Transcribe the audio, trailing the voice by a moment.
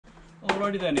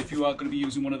Alrighty then, if you are going to be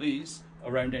using one of these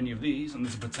around any of these and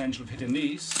there's a potential of hitting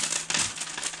these,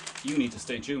 you need to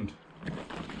stay tuned.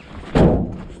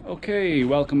 Okay,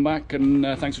 welcome back and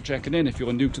thanks for checking in. If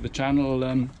you're new to the channel,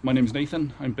 my name's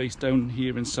Nathan. I'm based down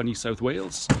here in sunny South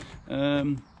Wales.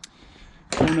 Owner,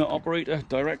 operator,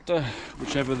 director,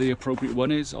 whichever the appropriate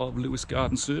one is, of Lewis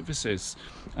Garden Services.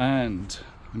 And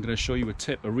I'm going to show you a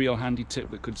tip, a real handy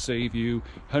tip that could save you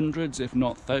hundreds if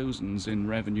not thousands in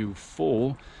revenue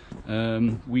for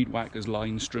weed whackers,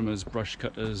 line strimmers, brush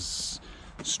cutters,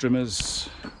 strimmers,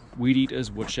 weed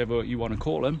eaters, whichever you want to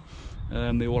call them.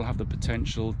 They all have the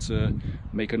potential to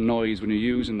make a noise when you're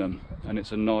using them, and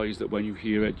it's a noise that when you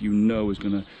hear it you know is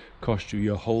going to cost you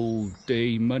your whole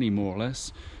day money, more or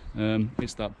less.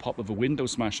 It's that pop of a window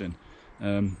smashing.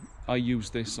 I use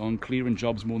this on clearing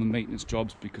jobs more than maintenance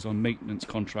jobs, because on maintenance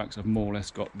contracts I've more or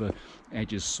less got the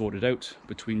edges sorted out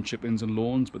between chip-ins and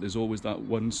lawns, but there's always that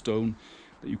one stone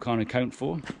that you can't account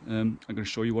for. I'm going to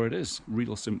show you what it is,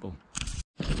 real simple.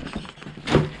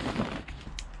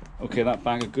 Okay, that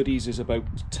bag of goodies is about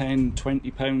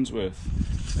 10-20 pounds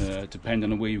worth,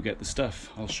 depending on where you get the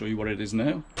stuff. I'll show you what it is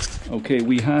now. Okay,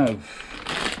 we have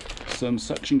some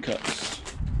suction cups,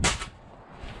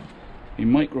 a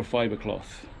microfiber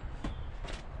cloth,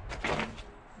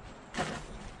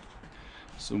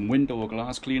 some window or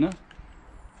glass cleaner,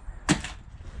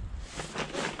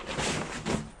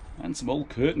 and some old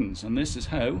curtains. And this is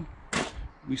how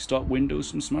we stop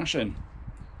windows from smashing.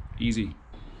 Easy.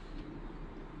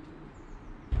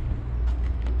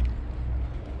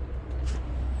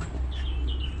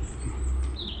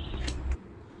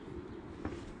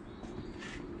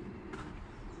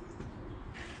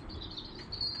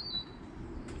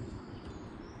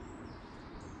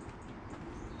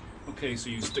 Okay,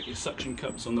 so you stick your suction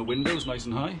cups on the windows nice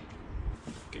and high,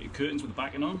 get your curtains with the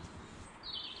backing on,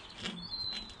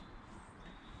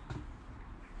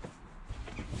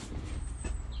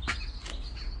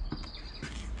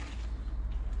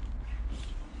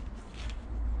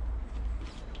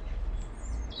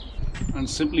 and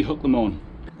simply hook them on.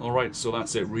 Alright, so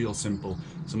that's it, real simple.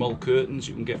 Some old curtains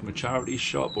you can get from a charity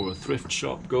shop or a thrift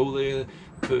shop. Go there,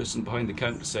 the person behind the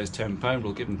counter says £10,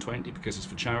 we'll give them 20 because it's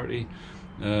for charity.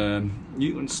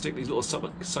 You can stick these little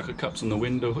sucker cups on the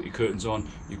window, hook your curtains on,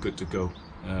 you're good to go.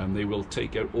 They will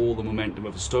take out all the momentum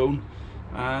of a stone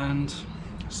and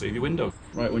save your window.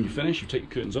 Right, when you finish, you take your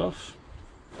curtains off.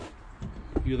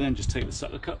 You then just take the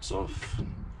sucker cups off.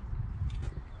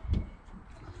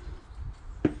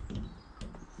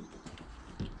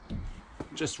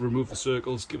 Just remove the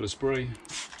circles, give it a spray.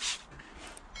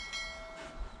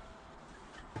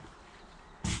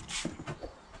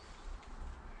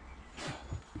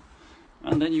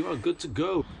 And then you are good to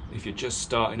go. If you're just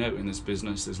starting out in this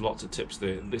business, there's lots of tips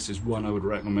there. This is one I would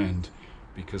recommend,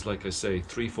 because like I say,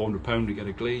 £300-400 to get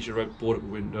a glazier out, board up a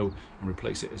window and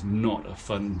replace it is not a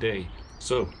fun day.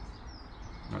 So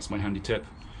that's my handy tip.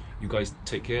 You guys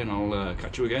take care and I'll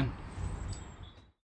catch you again.